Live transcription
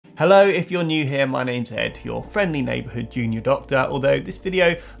Hello, if you're new here, my name's Ed, your friendly neighbourhood junior doctor, although this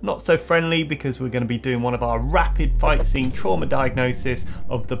video not so friendly because we're going to be doing one of our rapid fight scene trauma diagnosis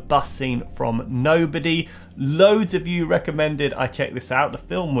of the bus scene from Nobody. Loads of you recommended I check this out. The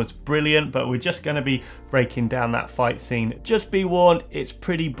film was brilliant, but we're just going to be breaking down that fight scene. Just be warned, it's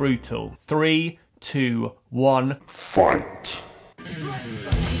pretty brutal. 3, 2, 1, fight!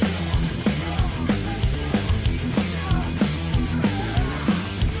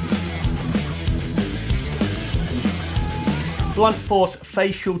 Blunt force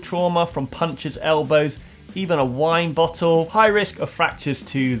facial trauma from punches, elbows, even a wine bottle. High risk of fractures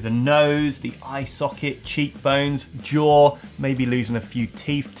to the nose, the eye socket, cheekbones, jaw, maybe losing a few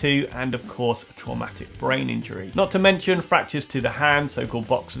teeth too, and of course a traumatic brain injury. Not to mention fractures to the hand, so-called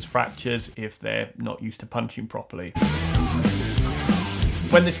boxer's fractures if they're not used to punching properly.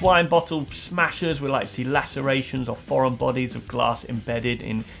 When this wine bottle smashes, we like to see lacerations or foreign bodies of glass embedded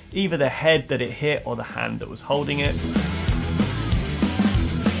in either the head that it hit or the hand that was holding it.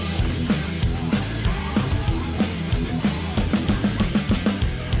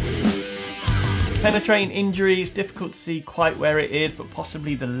 Penetrating injury is difficult to see quite where it is, but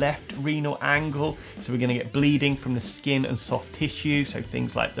possibly the left renal angle. So we're going to get bleeding from the skin and soft tissue, so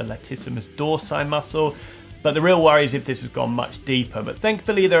things like the latissimus dorsi muscle. But the real worry is if this has gone much deeper. But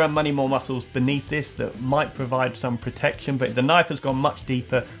thankfully there are many more muscles beneath this that might provide some protection. But if the knife has gone much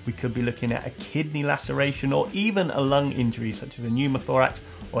deeper, we could be looking at a kidney laceration or even a lung injury such as a pneumothorax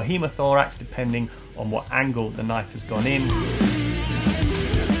or hemothorax, depending on what angle the knife has gone in.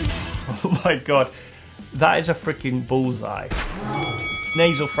 Oh my god, that is a freaking bullseye.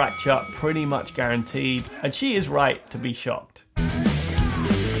 Nasal fracture, pretty much guaranteed, and she is right to be shocked.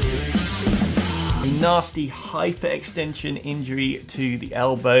 A nasty hyperextension injury to the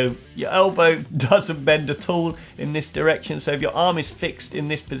elbow. Your elbow doesn't bend at all in this direction, so if your arm is fixed in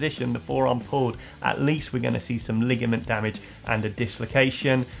this position, the forearm pulled, at least we're going to see some ligament damage and a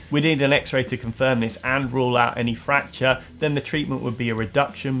dislocation. We need an x-ray to confirm this and rule out any fracture. Then the treatment would be a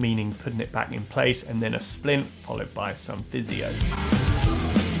reduction, meaning putting it back in place, and then a splint followed by some physio.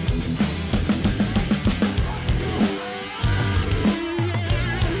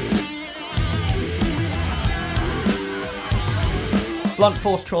 Blunt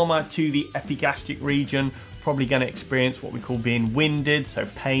force trauma to the epigastric region, probably going to experience what we call being winded, so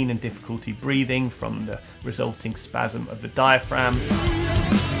pain and difficulty breathing from the resulting spasm of the diaphragm.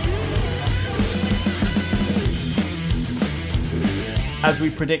 As we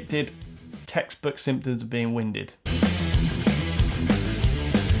predicted, textbook symptoms of being winded.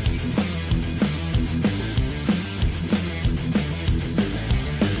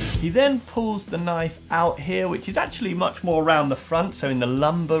 He then pulls the knife out here, which is actually much more around the front, so in the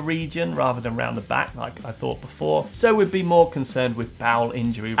lumbar region rather than around the back like I thought before. So we'd be more concerned with bowel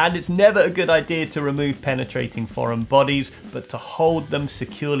injury. And it's never a good idea to remove penetrating foreign bodies, but to hold them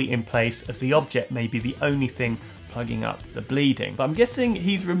securely in place, as the object may be the only thing plugging up the bleeding. But I'm guessing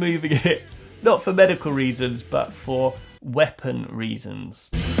he's removing it not for medical reasons, but for weapon reasons.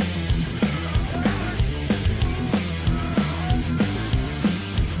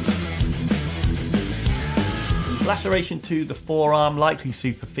 Laceration to the forearm, likely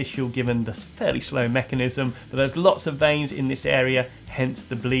superficial given the fairly slow mechanism, but there's lots of veins in this area, hence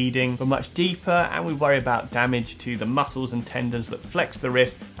the bleeding. But much deeper, and we worry about damage to the muscles and tendons that flex the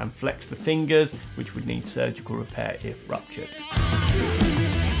wrist and flex the fingers, which would need surgical repair if ruptured.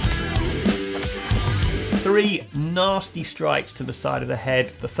 3 nasty strikes to the side of the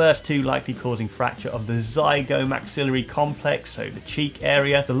head, the first 2 likely causing fracture of the zygomaxillary complex, so the cheek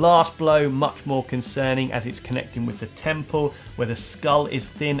area. The last blow much more concerning as it's connecting with the temple, where the skull is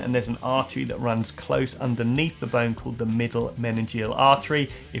thin and there's an artery that runs close underneath the bone called the middle meningeal artery.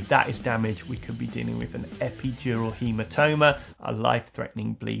 If that is damaged, we could be dealing with an epidural haematoma, a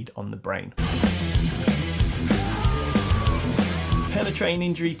life-threatening bleed on the brain. Penetrating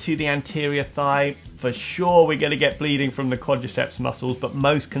injury to the anterior thigh. For sure we're going to get bleeding from the quadriceps muscles, but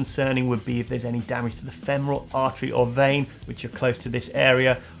most concerning would be if there's any damage to the femoral artery or vein, which are close to this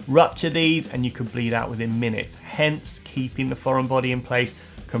area. Rupture these and you could bleed out within minutes, hence keeping the foreign body in place,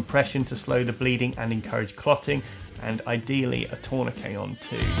 compression to slow the bleeding and encourage clotting, and ideally a tourniquet on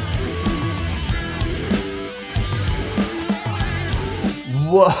too.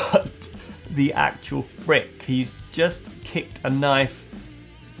 What the actual frick? He's just kicked a knife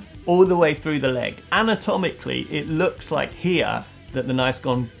all the way through the leg. Anatomically, it looks like here that the knife's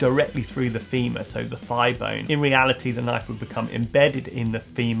gone directly through the femur, so the thigh bone. In reality, the knife would become embedded in the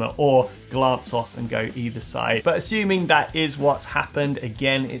femur or glance off and go either side. But assuming that is what's happened,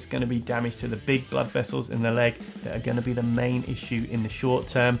 again, it's going to be damage to the big blood vessels in the leg that are going to be the main issue in the short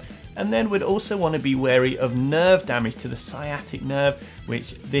term. And then we'd also want to be wary of nerve damage to the sciatic nerve,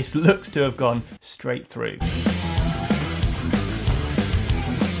 which this looks to have gone straight through.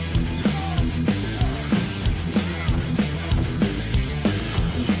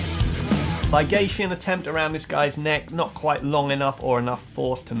 Ligation attempt around this guy's neck, not quite long enough or enough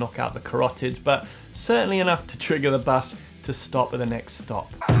force to knock out the carotids, but certainly enough to trigger the bus to stop at the next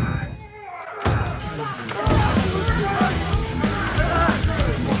stop.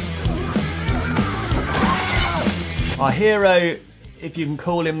 Our hero, if you can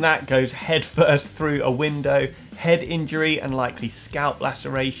call him that, goes head first through a window, head injury and likely scalp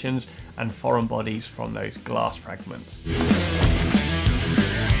lacerations and foreign bodies from those glass fragments.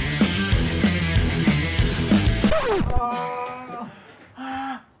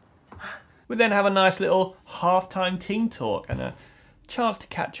 We then have a nice little halftime team talk and a chance to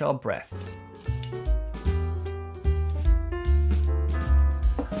catch our breath.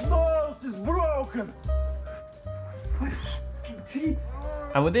 Nose is broken. My teeth.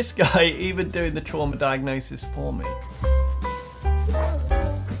 And with this guy even doing the trauma diagnosis for me.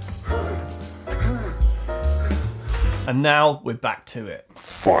 And now we're back to it.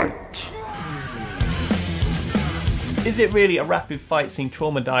 Fight. Is it really a rapid fight scene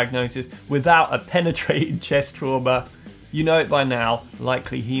trauma diagnosis without a penetrating chest trauma? You know it by now,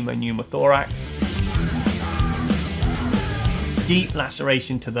 likely Haemopneumothorax. Deep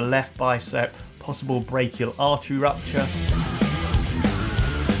laceration to the left bicep, possible brachial artery rupture.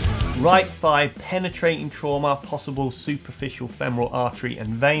 Right thigh penetrating trauma, possible superficial femoral artery and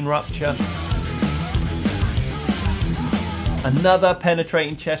vein rupture. Another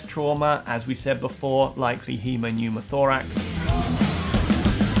penetrating chest trauma, as we said before, likely Haemopneumothorax.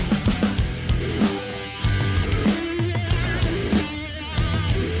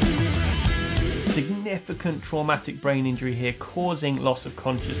 Significant traumatic brain injury here, causing loss of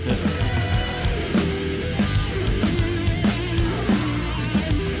consciousness.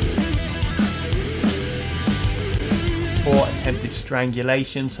 Or attempted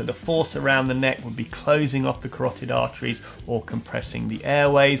strangulation, so the force around the neck would be closing off the carotid arteries or compressing the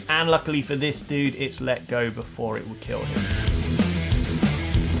airways. And luckily for this dude, it's let go before it would kill him.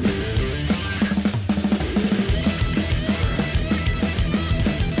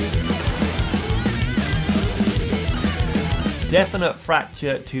 Definite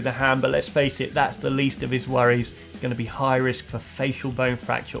fracture to the hand, but let's face it, that's the least of his worries. It's going to be high risk for facial bone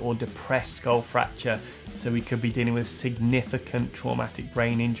fracture or depressed skull fracture. So we could be dealing with significant traumatic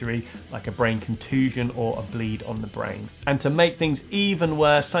brain injury, like a brain contusion or a bleed on the brain. And to make things even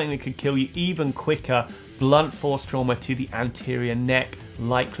worse, something that could kill you even quicker, blunt force trauma to the anterior neck,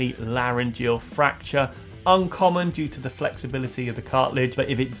 likely laryngeal fracture. Uncommon due to the flexibility of the cartilage, but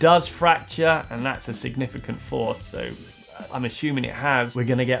if it does fracture, and that's a significant force, so I'm assuming it has, we're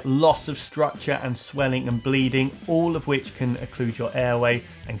going to get loss of structure and swelling and bleeding, all of which can occlude your airway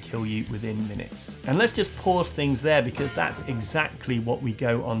and kill you within minutes. And let's just pause things there, because that's exactly what we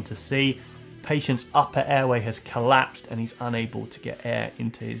go on to see. Patient's upper airway has collapsed and he's unable to get air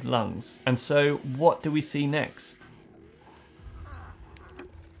into his lungs. And so what do we see next?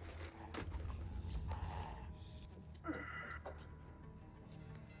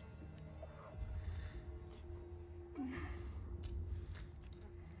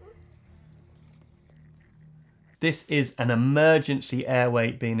 This is an emergency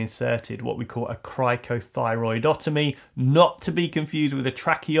airway being inserted, what we call a cricothyroidotomy, not to be confused with a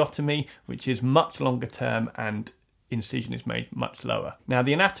tracheotomy, which is much longer term and incision is made much lower. Now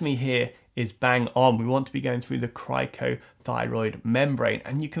the anatomy here is bang on. We want to be going through the cricothyroid membrane,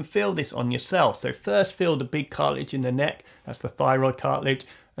 and you can feel this on yourself. So first feel the big cartilage in the neck, that's the thyroid cartilage,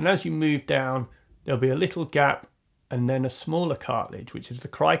 and as you move down, there'll be a little gap and then a smaller cartilage, which is the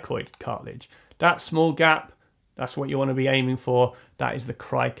cricoid cartilage. That small gap, that's what you want to be aiming for. That is the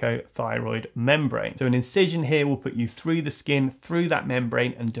cricothyroid membrane. So an incision here will put you through the skin, through that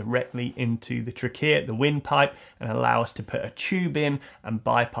membrane and directly into the trachea, the windpipe, and allow us to put a tube in and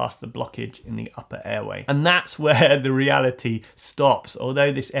bypass the blockage in the upper airway. And that's where the reality stops.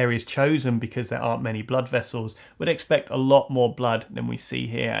 Although this area is chosen because there aren't many blood vessels, we'd expect a lot more blood than we see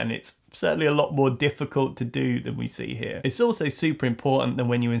here, and it's certainly a lot more difficult to do than we see here. It's also super important that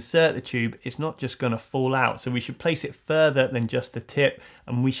when you insert the tube, it's not just going to fall out. So we should place it further than just the tip,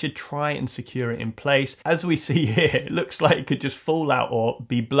 and we should try and secure it in place. As we see here, it looks like it could just fall out or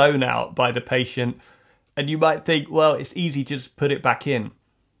be blown out by the patient And you might think, well, it's easy to just put it back in.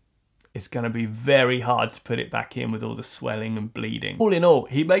 It's going to be very hard to put it back in with all the swelling and bleeding. All in all,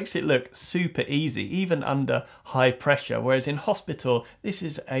 he makes it look super easy, even under high pressure, whereas in hospital, this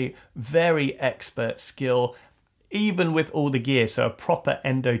is a very expert skill, even with all the gear. So a proper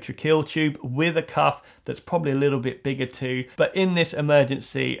endotracheal tube with a cuff that's probably a little bit bigger too. But in this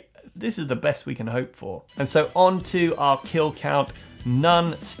emergency, this is the best we can hope for. And so on to our kill count: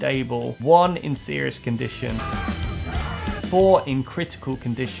 none stable, 1 in serious condition, 4 in critical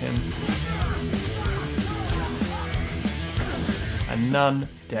condition, and none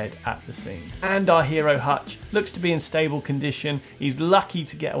dead at the scene. And our hero Hutch looks to be in stable condition. He's lucky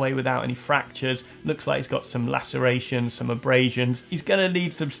to get away without any fractures. Looks like he's got some lacerations, some abrasions. He's gonna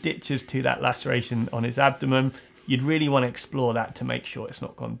need some stitches to that laceration on his abdomen. You'd really want to explore that to make sure it's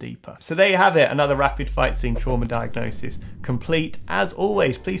not gone deeper. So there you have it, another rapid fight scene trauma diagnosis complete. As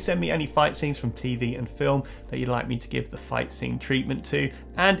always, please send me any fight scenes from TV and film that you'd like me to give the fight scene treatment to.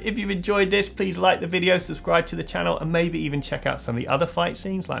 And if you've enjoyed this, please like the video, subscribe to the channel, and maybe even check out some of the other fight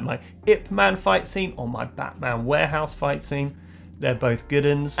scenes, like my Ip Man fight scene or my Batman warehouse fight scene. They're both good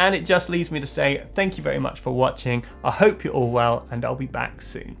uns. And it just leaves me to say thank you very much for watching. I hope you're all well, and I'll be back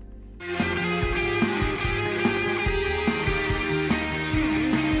soon.